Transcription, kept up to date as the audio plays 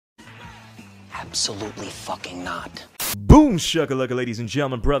Absolutely fucking not. Boom shakalaka, ladies and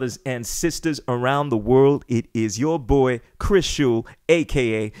gentlemen, brothers and sisters around the world. It is your boy Chris Schul,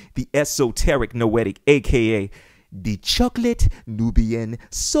 aka the Esoteric Noetic, aka the Chocolate Nubian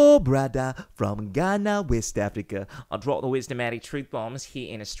Soul Brother from Ghana, West Africa. I drop the wisdomatic truth bombs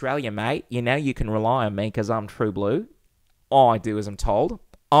here in Australia, mate. You know you can rely on me because I'm true blue. All I do as I'm told.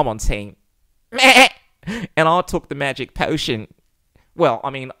 I'm on team. And I took the magic potion. Well, I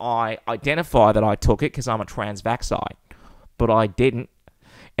mean, I identify that I took it because I'm a trans-vaxxite. But I didn't.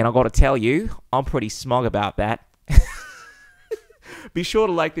 And I got to tell you, I'm pretty smug about that. Be sure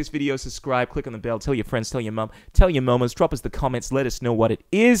to like this video, subscribe, click on the bell, tell your friends, tell your mum, tell your mamas, drop us the comments, let us know what it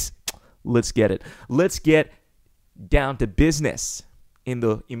is. Let's get it. Let's get down to business, in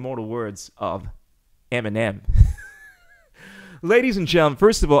the immortal words of Eminem. Ladies and gentlemen,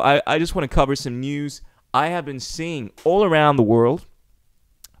 first of all, I just want to cover some news. I have been seeing all around the world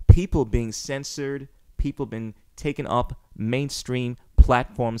people being censored, people being taken off mainstream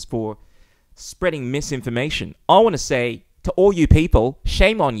platforms for spreading misinformation. I want to say to all you people,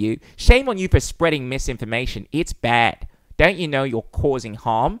 shame on you. Shame on you for spreading misinformation. It's bad. Don't you know you're causing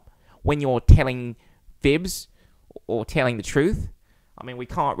harm when you're telling fibs or telling the truth? I mean, we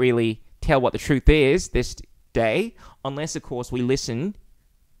can't really tell what the truth is this day unless, of course, we listen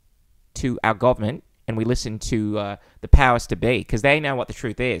to our government and we listen to the powers to be, because they know what the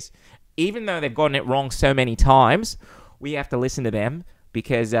truth is. Even though they've gotten it wrong so many times, we have to listen to them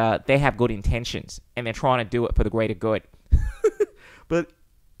because they have good intentions and they're trying to do it for the greater good. But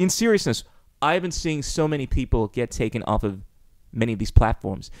in seriousness, I've been seeing so many people get taken off of many of these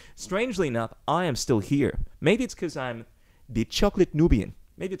platforms. Strangely enough, I am still here. Maybe it's because I'm the Chocolate Nubian.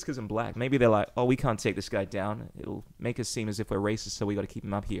 Maybe it's because I'm black. Maybe they're like, oh, we can't take this guy down. It'll make us seem as if we're racist, so we got to keep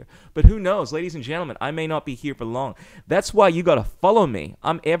him up here. But who knows? Ladies and gentlemen, I may not be here for long. That's why you got to follow me.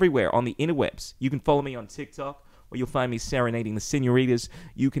 I'm everywhere on the interwebs. You can follow me on TikTok, where you'll find me serenading the senoritas.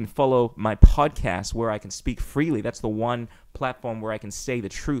 You can follow my podcast, where I can speak freely. That's the one platform where I can say the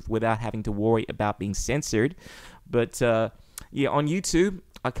truth without having to worry about being censored. But, yeah, on YouTube,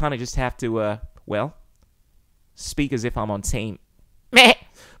 I kind of just have to, well, speak as if I'm on team.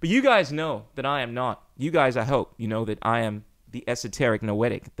 But you guys know that I am not. You guys, I hope, you know that I am the Esoteric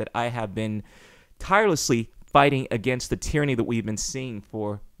Noetic, that I have been tirelessly fighting against the tyranny that we've been seeing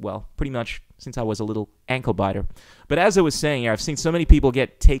for, well, pretty much since I was a little ankle biter. But as I was saying, I've seen so many people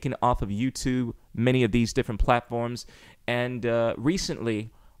get taken off of YouTube, many of these different platforms, and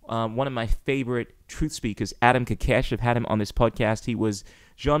recently, one of my favorite truth speakers, Adam Kakesh, I've had him on this podcast. He was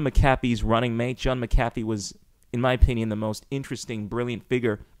John McAfee's running mate. John McAfee was, in my opinion, the most interesting, brilliant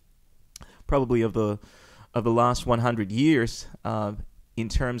figure probably of the last 100 years in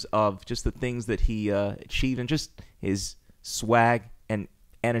terms of just the things that he achieved and just his swag and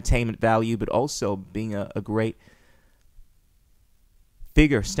entertainment value, but also being a great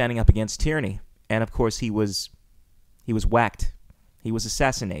figure standing up against tyranny. And of course, he was whacked. He was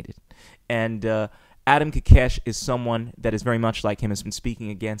assassinated. And Adam Kakesh is someone that is very much like him, has been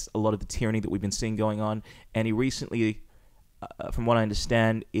speaking against a lot of the tyranny that we've been seeing going on. And he recently, from what I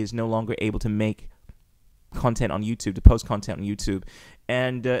understand, is no longer able to make content on YouTube, to post content on YouTube.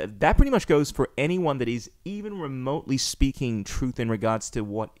 And that pretty much goes for anyone that is even remotely speaking truth in regards to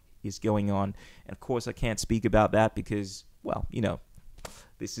what is going on. And of course, I can't speak about that because, well, you know,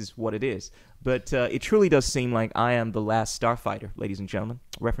 this is what it is. But it truly does seem like I am the last starfighter, ladies and gentlemen.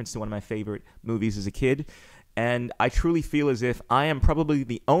 Reference to one of my favorite movies as a kid. And I truly feel as if I am probably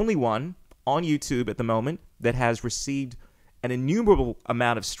the only one on YouTube at the moment that has received an innumerable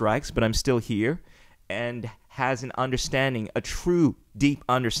amount of strikes, but I'm still here, and has an understanding, a true, deep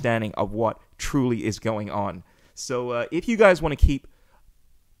understanding of what truly is going on. So if you guys want to keep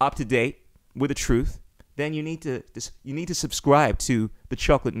up to date with the truth, then you need to subscribe to the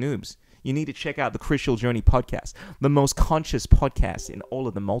Chocolate Noobs. You need to check out the Chris Schul Journey podcast, the most conscious podcast in all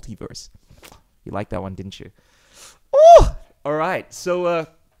of the multiverse. You liked that one, didn't you? Oh! All right. So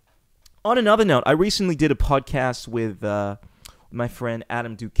on another note, I recently did a podcast with my friend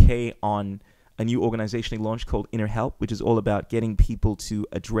Adam Duque on a new organization he launched called Inner Help, which is all about getting people to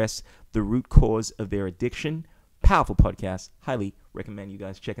address the root cause of their addiction. Powerful podcast. Highly recommend you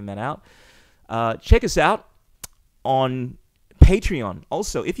guys checking that out. Check us out on Patreon.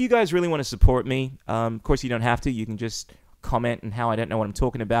 Also, if you guys really want to support me, of course you don't have to. You can just comment on how I don't know what I'm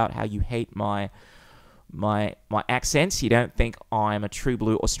talking about, how you hate my accents. You don't think I'm a true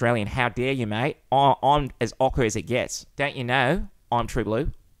blue Australian. How dare you, mate? I'm as awkward as it gets. Don't you know I'm true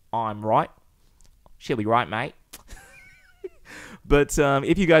blue? I'm right. She'll be right, mate. But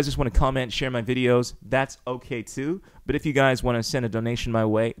if you guys just want to comment, share my videos, that's okay too. But if you guys want to send a donation my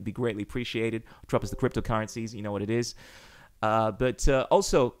way, it'd be greatly appreciated. Drop us the cryptocurrencies, you know what it is. But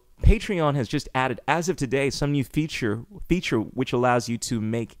also, Patreon has just added, as of today, some new feature which allows you to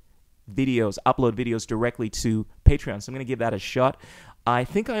make videos, upload videos directly to Patreon. So I'm going to give that a shot. I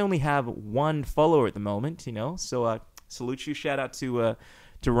think I only have one follower at the moment, you know. So salute you. Shout out to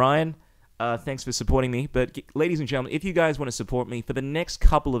Ryan. Thanks for supporting me. But ladies and gentlemen, if you guys want to support me for the next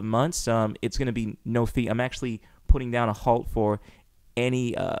couple of months, it's going to be no fee. I'm actually putting down a halt for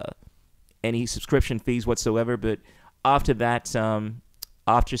any subscription fees whatsoever. But after that,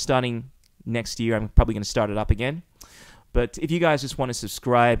 after starting next year, I'm probably going to start it up again. But if you guys just want to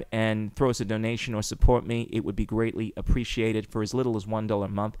subscribe and throw us a donation or support me, it would be greatly appreciated. For as little as $1 a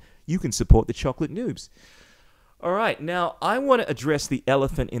month, you can support the Chocolate Noobs. All right, now I want to address the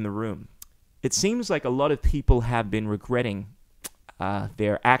elephant in the room. It seems like a lot of people have been regretting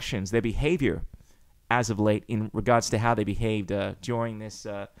their actions, their behavior as of late in regards to how they behaved during this,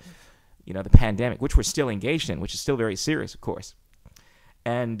 the pandemic, which we're still engaged in, which is still very serious, of course.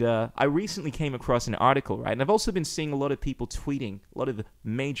 And I recently came across an article, right? And I've also been seeing a lot of people tweeting, a lot of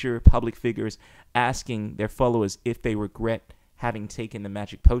major public figures asking their followers if they regret having taken the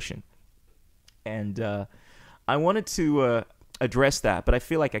magic potion. And I wanted to address that, but I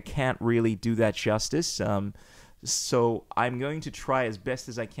feel like I can't really do that justice. So I'm going to try as best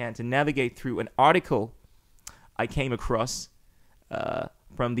as I can to navigate through an article I came across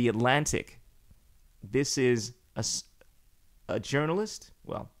from The Atlantic. This is a journalist,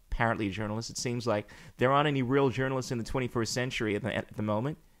 well, apparently a journalist. It seems like there aren't any real journalists in the 21st century at the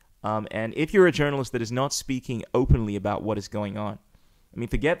moment. And if you're a journalist that is not speaking openly about what is going on, I mean,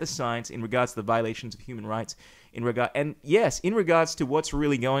 forget the science in regards to the violations of human rights, in regards to what's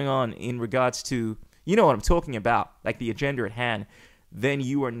really going on, in regards to, you know what I'm talking about, like the agenda at hand, then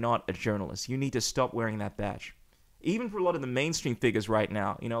you are not a journalist. You need to stop wearing that badge. Even for a lot of the mainstream figures right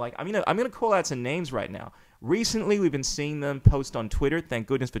now, you know, like, I'm going to call out some names right now. Recently, we've been seeing them post on Twitter. Thank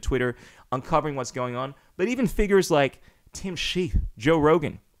goodness for Twitter, uncovering what's going on. But even figures like Tim Sheath, Joe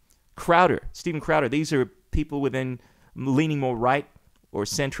Rogan, Stephen Crowder, these are people within leaning more right or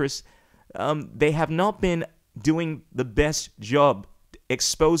centrist. They have not been doing the best job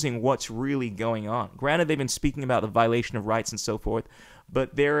exposing what's really going on. Granted, they've been speaking about the violation of rights and so forth,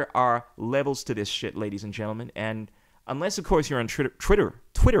 but there are levels to this shit, ladies and gentlemen. And unless, of course, you're on Twitter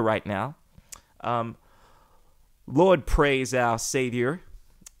right now, Lord praise our savior,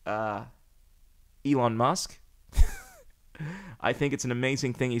 Elon Musk. I think it's an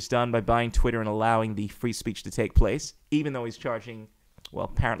amazing thing he's done by buying Twitter and allowing the free speech to take place, even though he's charging, well,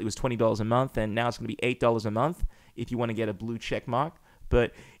 apparently it was $20 a month, and now it's going to be $8 a month if you want to get a blue check mark.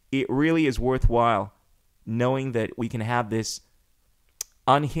 But it really is worthwhile knowing that we can have this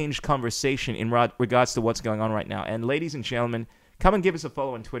unhinged conversation in regards to what's going on right now. And ladies and gentlemen, come and give us a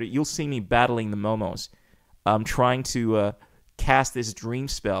follow on Twitter. You'll see me battling the momos. I'm trying to cast this dream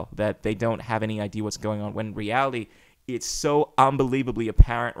spell that they don't have any idea what's going on, when in reality, it's so unbelievably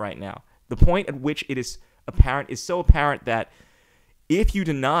apparent right now. The point at which it is apparent is so apparent that if you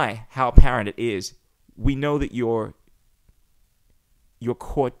deny how apparent it is, we know that you're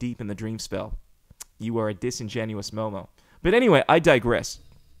caught deep in the dream spell. You are a disingenuous Momo. But anyway, I digress.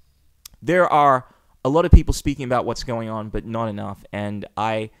 There are a lot of people speaking about what's going on, but not enough. And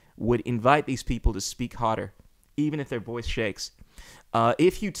I would invite these people to speak harder, even if their voice shakes.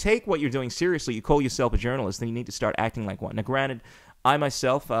 If you take what you're doing seriously, you call yourself a journalist, then you need to start acting like one. Now, granted, I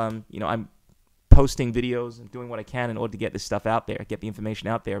myself, I'm posting videos and doing what I can in order to get this stuff out there, get the information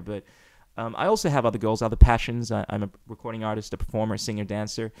out there. But I also have other goals, other passions. I'm a recording artist, a performer, singer,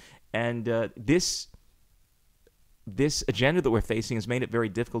 dancer. And this agenda that we're facing has made it very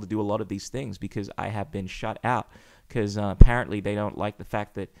difficult to do a lot of these things because I have been shut out. Because apparently they don't like the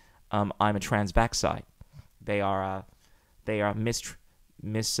fact that I'm a transvestite. They are boom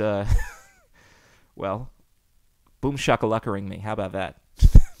shakalakering me. How about that?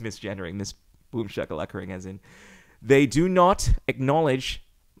 Misgendering, boom shakalakering, as in they do not acknowledge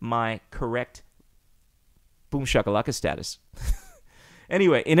my correct boom shakalaka status.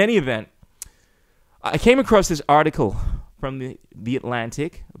 Anyway, in any event, I came across this article from the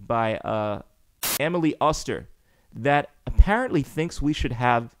Atlantic by Emily Oster that apparently thinks we should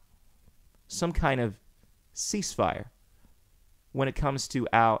have some kind of ceasefire when it comes to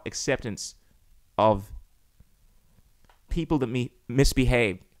our acceptance of people that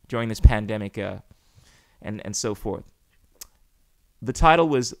misbehave during this pandemic and so forth. The title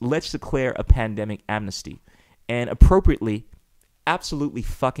was "Let's Declare a Pandemic Amnesty," and appropriately, absolutely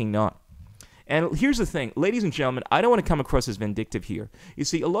fucking not. And here's the thing, ladies and gentlemen, I don't want to come across as vindictive here. You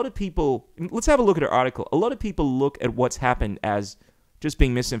see, a lot of people, let's have a look at her article. A lot of people look at what's happened as just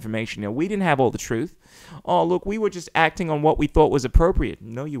being misinformation. You know, we didn't have all the truth. Oh, look, we were just acting on what we thought was appropriate.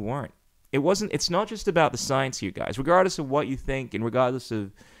 No, you weren't. It's not just about the science here, guys. Regardless of what you think and regardless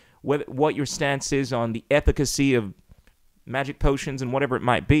of what your stance is on the efficacy of magic potions and whatever it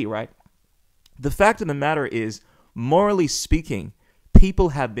might be, right? The fact of the matter is, morally speaking, people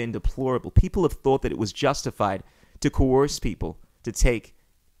have been deplorable. People have thought that it was justified to coerce people to take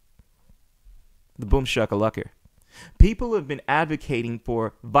the boom shakalaka. People have been advocating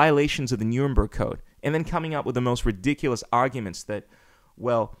for violations of the Nuremberg Code and then coming up with the most ridiculous arguments that,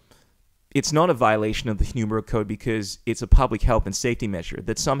 well, it's not a violation of the Nuremberg Code because it's a public health and safety measure,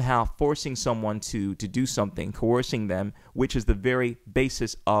 that somehow forcing someone to do something, coercing them, which is the very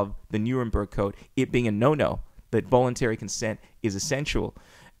basis of the Nuremberg Code, it being a no-no, that voluntary consent is essential,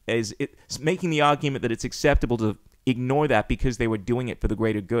 is it's making the argument that it's acceptable to ignore that because they were doing it for the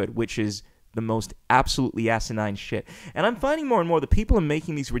greater good, which is the most absolutely asinine shit. And I'm finding more and more that people are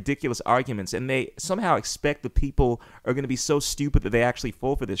making these ridiculous arguments and they somehow expect that people are going to be so stupid that they actually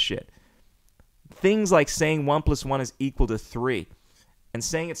fall for this shit. Things like saying 1 + 1 is equal to 3 and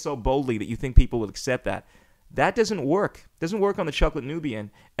saying it so boldly that you think people will accept that. That doesn't work. It doesn't work on the Chocolate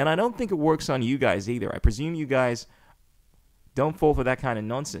Nubian, and I don't think it works on you guys either. I presume you guys don't fall for that kind of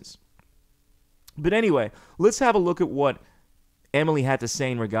nonsense. But anyway, let's have a look at what Emily had to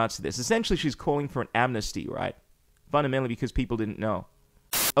say in regards to this. Essentially, she's calling for an amnesty, right? Fundamentally because people didn't know.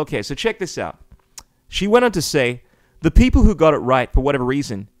 Okay, so check this out. She went on to say, the people who got it right, for whatever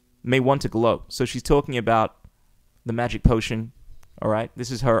reason, may want to gloat. So she's talking about the magic potion, all right? This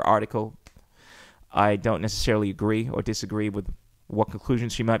is her article. I don't necessarily agree or disagree with what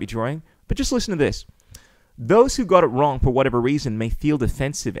conclusions she might be drawing, but just listen to this. Those who got it wrong for whatever reason may feel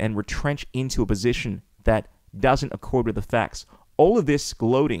defensive and retrench into a position that doesn't accord with the facts. All of this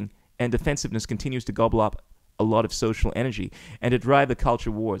gloating and defensiveness continues to gobble up a lot of social energy and to drive the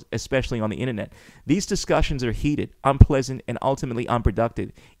culture wars, especially on the internet. These discussions are heated, unpleasant, and ultimately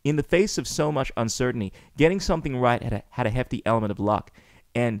unproductive. In the face of so much uncertainty, getting something right had a hefty element of luck.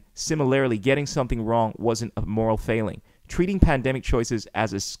 And similarly, getting something wrong wasn't a moral failing. Treating pandemic choices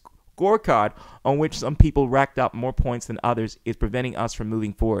as a scorecard on which some people racked up more points than others is preventing us from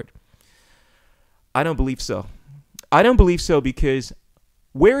moving forward. I don't believe so. I don't believe so because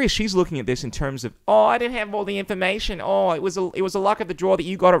where is she's looking at this in terms of, oh, I didn't have all the information. Oh, it was a luck of the draw that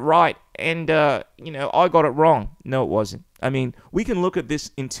you got it right and, I got it wrong. No, it wasn't. I mean, we can look at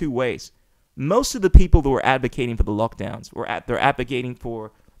this in two ways. Most of the people that were advocating for the lockdowns, they're advocating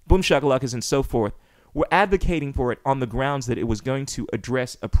for boom shakalakas and so forth, were advocating for it on the grounds that it was going to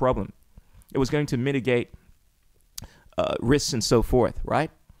address a problem. It was going to mitigate risks and so forth, right?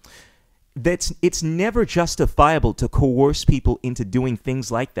 It's never justifiable to coerce people into doing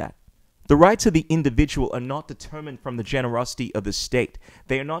things like that. The rights of the individual are not determined from the generosity of the state.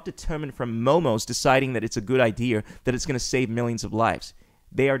 They are not determined from momos deciding that it's a good idea, that it's going to save millions of lives.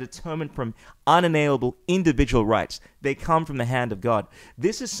 They are determined from unalienable individual rights. They come from the hand of God.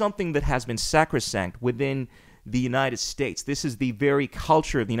 This is something that has been sacrosanct within the United States. This is the very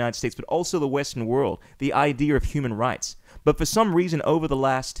culture of the United States, but also the Western world, the idea of human rights. But for some reason, over the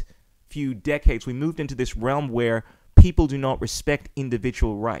last few decades, we moved into this realm where people do not respect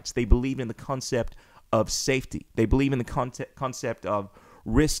individual rights. They believe in the concept of safety. They believe in the concept of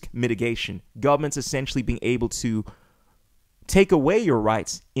risk mitigation. Governments essentially being able to take away your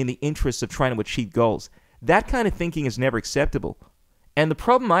rights in the interest of trying to achieve goals. That kind of thinking is never acceptable. And the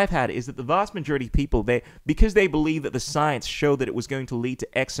problem I've had is that the vast majority of people, because they believe that the science showed that it was going to lead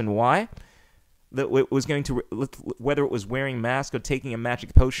to X and Y, that it was going to, whether it was wearing a mask or taking a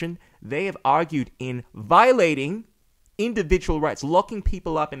magic potion, they have argued in violating individual rights, locking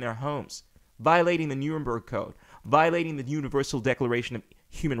people up in their homes, violating the Nuremberg Code, violating the Universal Declaration of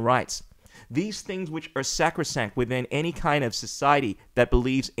Human Rights. These things which are sacrosanct within any kind of society that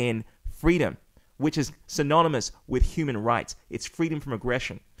believes in freedom, which is synonymous with human rights. It's freedom from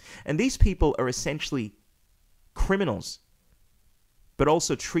aggression. And these people are essentially criminals, but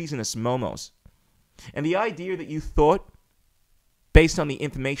also treasonous momos. And the idea that you thought, based on the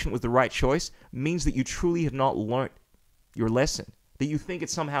information, was the right choice means that you truly have not learnt your lesson, that you think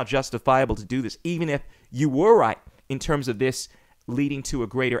it's somehow justifiable to do this, even if you were right in terms of this leading to a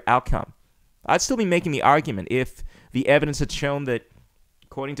greater outcome. I'd still be making the argument if the evidence had shown that,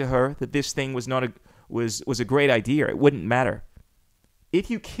 according to her, that this thing was not was a great idea. It wouldn't matter.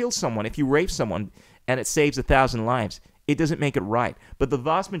 If you kill someone, if you rape someone, and it saves 1,000 lives, it doesn't make it right. But the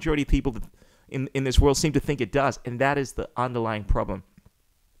vast majority of people in this world seem to think it does, and that is the underlying problem.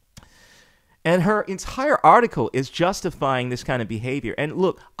 And her entire article is justifying this kind of behavior. And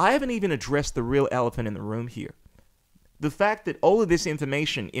look, I haven't even addressed the real elephant in the room here. The fact that all of this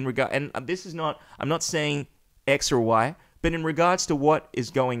information in regard, and this is not, I'm not saying X or Y, but in regards to what is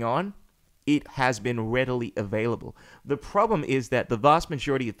going on, it has been readily available. The problem is that the vast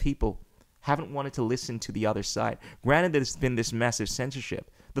majority of people haven't wanted to listen to the other side. Granted, there's been this massive censorship.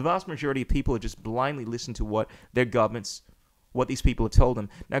 The vast majority of people have just blindly listened to what their governments, what these people have told them.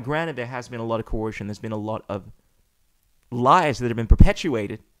 Now, granted, there has been a lot of coercion. There's been a lot of lies that have been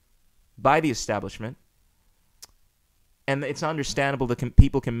perpetuated by the establishment. And it's understandable that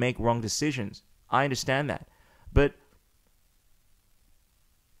people can make wrong decisions. I understand that. But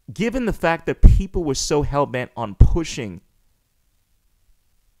given the fact that people were so hell-bent on pushing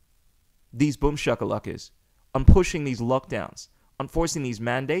these boom shakalakas, on pushing these lockdowns, on forcing these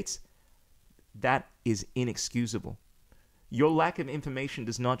mandates, that is inexcusable. Your lack of information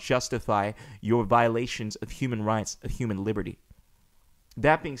does not justify your violations of human rights, of human liberty.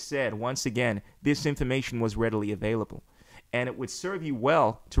 That being said, once again, this information was readily available. And it would serve you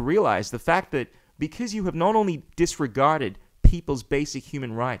well to realize the fact that because you have not only disregarded people's basic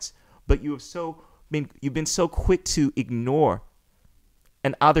human rights, but you've been so quick to ignore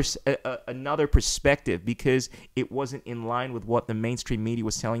another perspective because it wasn't in line with what the mainstream media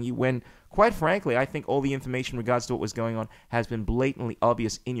was telling you, when, quite frankly, I think all the information in regards to what was going on has been blatantly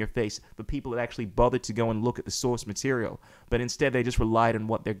obvious in your face. The people that actually bothered to go and look at the source material, but instead they just relied on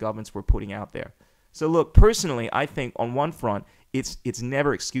what their governments were putting out there. So look, personally, I think on one front, it's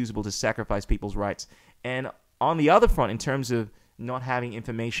never excusable to sacrifice people's rights. And on the other front, in terms of not having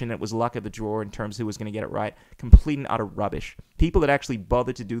information that was luck of the draw in terms of who was going to get it right, complete and utter rubbish. People that actually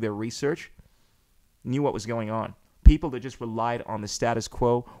bothered to do their research knew what was going on. People that just relied on the status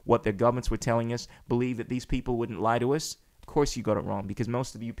quo, what their governments were telling us, believed that these people wouldn't lie to us. Of course you got it wrong, because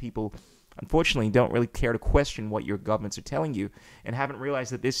most of you people, unfortunately, don't really care to question what your governments are telling you and haven't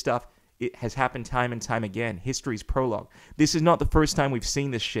realized that this stuff, it has happened time and time again. History's prologue. This is not the first time we've seen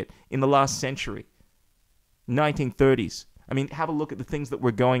this shit in the last century. 1930s. I mean, have a look at the things that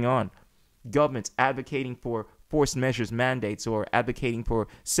were going on. Governments advocating for forced measures, mandates, or advocating for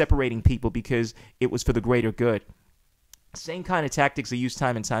separating people because it was for the greater good. Same kind of tactics are used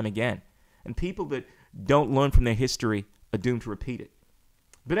time and time again. And people that don't learn from their history are doomed to repeat it.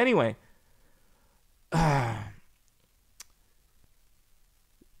 But anyway,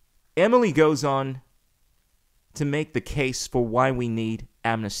 Emily goes on to make the case for why we need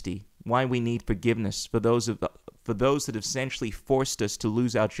amnesty, why we need forgiveness for those that have essentially forced us to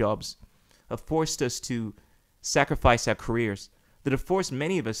lose our jobs, have forced us to sacrifice our careers, that have forced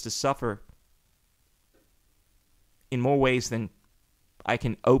many of us to suffer in more ways than I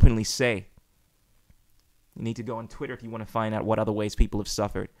can openly say. You need to go on Twitter if you want to find out what other ways people have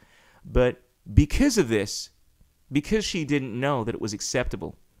suffered. But because of this, because she didn't know that it was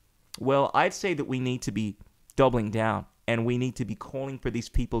acceptable, well, I'd say that we need to be doubling down, and we need to be calling for these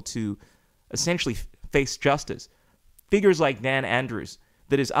people to essentially face justice. Figures like Dan Andrews,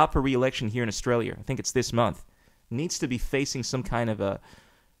 that is up for re-election here in Australia, I think it's this month, needs to be facing some kind of a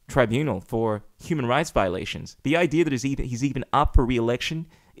tribunal for human rights violations. The idea that he's even up for re-election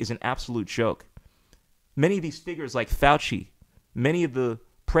is an absolute joke. Many of these figures like Fauci, many of the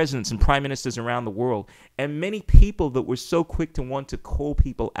presidents and prime ministers around the world, and many people that were so quick to want to call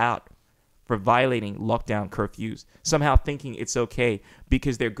people out for violating lockdown curfews, somehow thinking it's okay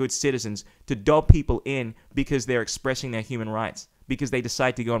because they're good citizens to dob people in because they're expressing their human rights, because they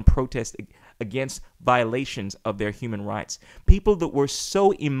decide to go and protest against violations of their human rights. People that were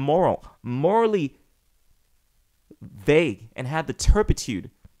so immoral, morally vague, and had the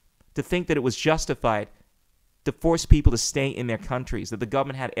turpitude to think that it was justified to force people to stay in their countries, that the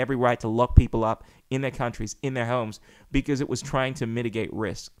government had every right to lock people up in their countries, in their homes, because it was trying to mitigate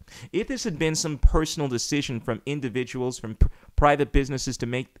risk. If this had been some personal decision from individuals, from private businesses to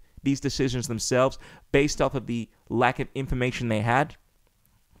make these decisions themselves based off of the lack of information they had,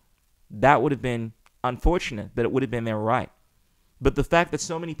 that would have been unfortunate, but it would have been their right. But the fact that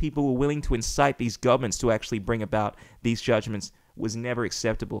so many people were willing to incite these governments to actually bring about these judgments was never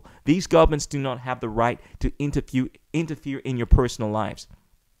acceptable. These governments do not have the right to interfere in your personal lives.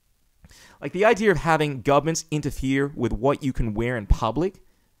 Like the idea of having governments interfere with what you can wear in public.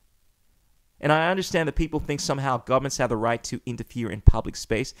 And I understand that people think somehow governments have the right to interfere in public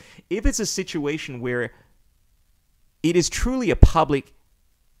space. If it's a situation where it is truly a public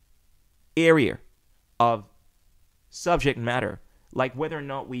area of subject matter, like whether or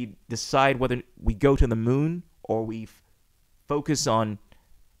not we decide whether we go to the moon or we focus on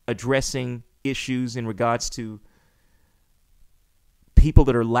addressing issues in regards to people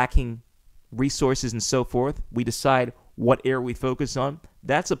that are lacking resources and so forth. We decide what area we focus on.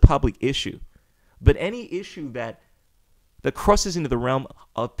 That's a public issue. But any issue that crosses into the realm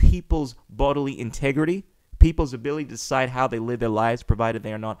of people's bodily integrity, people's ability to decide how they live their lives, provided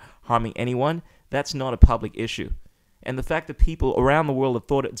they are not harming anyone, that's not a public issue. And the fact that people around the world have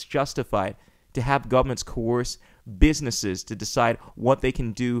thought it's justified to have governments coerce businesses to decide what they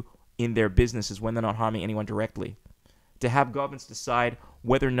can do in their businesses when they're not harming anyone directly, to have governments decide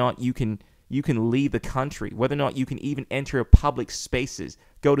whether or not you can leave the country, whether or not you can even enter public spaces,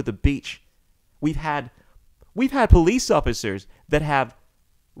 go to the beach. We've had police officers that have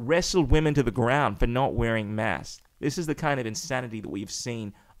wrestled women to the ground for not wearing masks. This is the kind of insanity that we've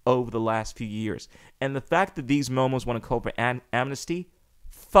seen over the last few years. And the fact that these momos want to call for amnesty,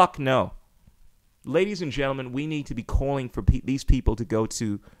 fuck no. Ladies and gentlemen, we need to be calling for these people to go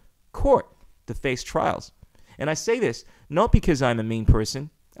to court to face trials. And I say this not because I'm a mean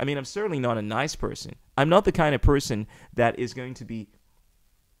person. I mean, I'm certainly not a nice person. I'm not the kind of person that is going to be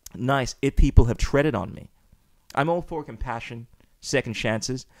nice if people have treaded on me. I'm all for compassion, second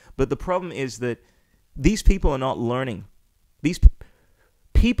chances, but the problem is that these people are not learning. These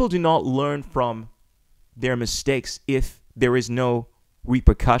people do not learn from their mistakes if there is no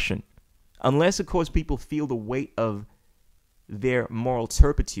repercussion. Unless, of course, people feel the weight of their moral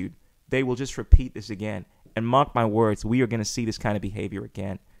turpitude, they will just repeat this again. And mark my words, we are going to see this kind of behavior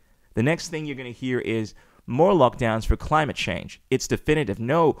again. The next thing you're going to hear is more lockdowns for climate change. It's definitive.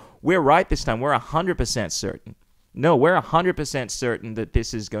 No, we're right this time. We're 100% certain. No, we're 100% certain that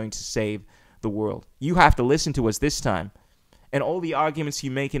this is going to save the world. You have to listen to us this time. And all the arguments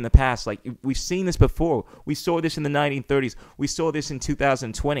you make in the past, like we've seen this before. We saw this in the 1930s. We saw this in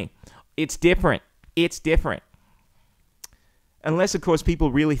 2020. It's different. It's different. Unless, of course,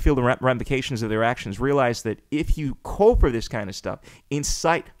 people really feel the ramifications of their actions, realize that if you call for this kind of stuff,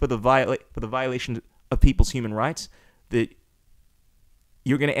 incite for the violation of people's human rights, that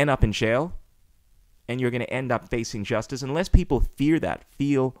you're going to end up in jail and you're going to end up facing justice. Unless people fear that,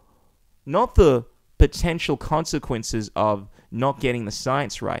 feel not the potential consequences of not getting the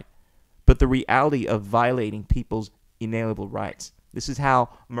science right, but the reality of violating people's inalienable rights. This is how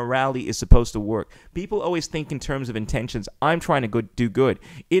morality is supposed to work. People always think in terms of intentions. I'm trying to do good.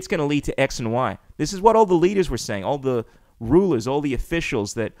 It's going to lead to X and Y. This is what all the leaders were saying, all the rulers, all the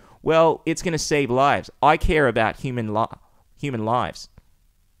officials, that, well, it's going to save lives. I care about human lives,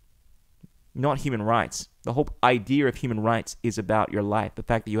 not human rights. The whole idea of human rights is about your life, the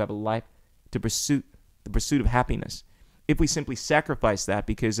fact that you have a life to pursue, the pursuit of happiness. If we simply sacrifice that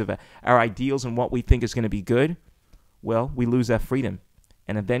because of our ideals and what we think is going to be good, well, we lose our freedom,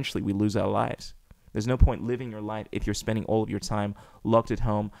 and eventually we lose our lives. There's no point living your life if you're spending all of your time locked at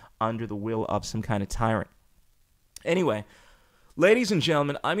home under the will of some kind of tyrant. Anyway, ladies and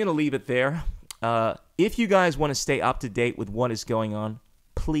gentlemen, I'm going to leave it there. If you guys want to stay up to date with what is going on,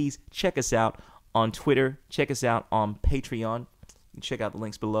 please check us out on Twitter. Check us out on Patreon. You can check out the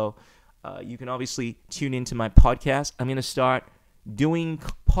links below. You can obviously tune into my podcast. I'm going to start doing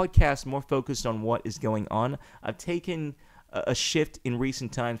podcasts more focused on what is going on. I've taken a shift in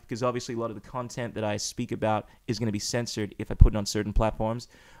recent times because obviously a lot of the content that I speak about is going to be censored if I put it on certain platforms.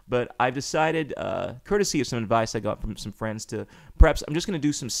 But I've decided, courtesy of some advice I got from some friends, to perhaps I'm just going to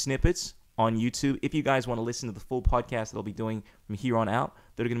do some snippets on YouTube. If you guys want to listen to the full podcast that I'll be doing from here on out,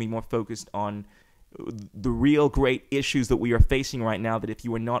 that are going to be more focused on the real great issues that we are facing right now, that if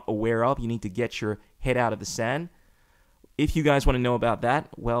you are not aware of, you need to get your head out of the sand. If you guys want to know about that,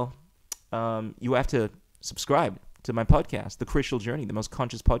 well, you have to subscribe to my podcast, The Crucial Journey, the most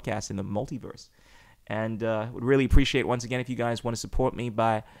conscious podcast in the multiverse. And would really appreciate, once again, if you guys want to support me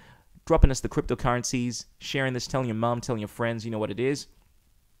by dropping us the cryptocurrencies, sharing this, telling your mom, telling your friends, you know what it is.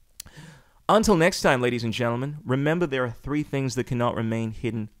 Until next time, ladies and gentlemen, remember there are 3 things that cannot remain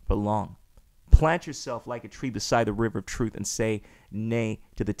hidden for long. Plant yourself like a tree beside the river of truth and say nay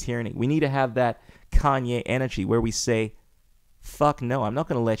to the tyranny. We need to have that Kanye energy where we say, fuck no, I'm not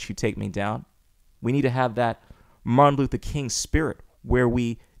going to let you take me down. We need to have that Martin Luther King spirit where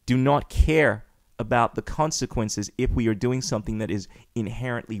we do not care about the consequences if we are doing something that is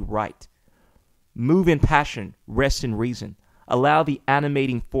inherently right. Move in passion, rest in reason. Allow the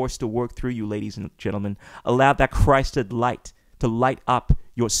animating force to work through you, ladies and gentlemen. Allow that Christed light to light up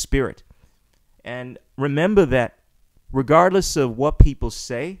your spirit. And remember that regardless of what people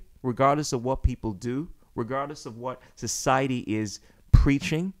say, regardless of what people do, regardless of what society is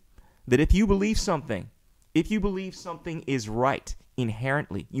preaching, that if you believe something is right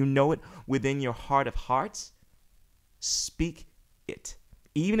inherently, you know it within your heart of hearts, speak it.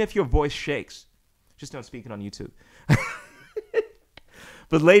 Even if your voice shakes. Just don't speak it on YouTube.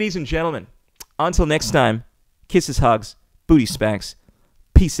 But ladies and gentlemen, Until next time, kisses, hugs, booty spanks.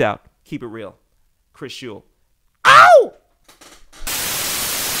 Peace out. Keep it real. Chris Schul. Ow!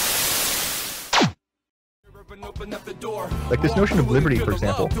 Like this notion of liberty, for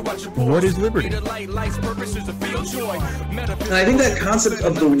example. What is liberty? And I think that concept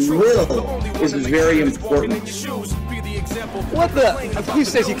of the will is very important. What the? Who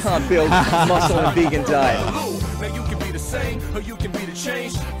says you can't build muscle in a vegan diet?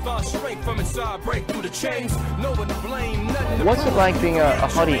 What's it like being a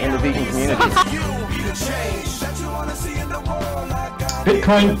hottie in the vegan community?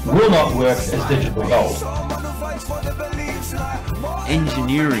 Bitcoin will not work as digital gold.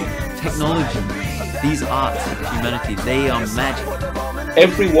 Engineering, technology, these arts of humanity, they are magic.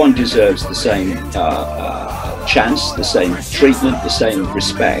 Everyone deserves the same chance, the same treatment, the same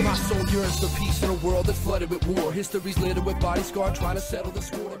respect. Peace in a world that's flooded with war. History's littered with body scar, trying to settle the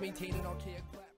score and maintain an archaic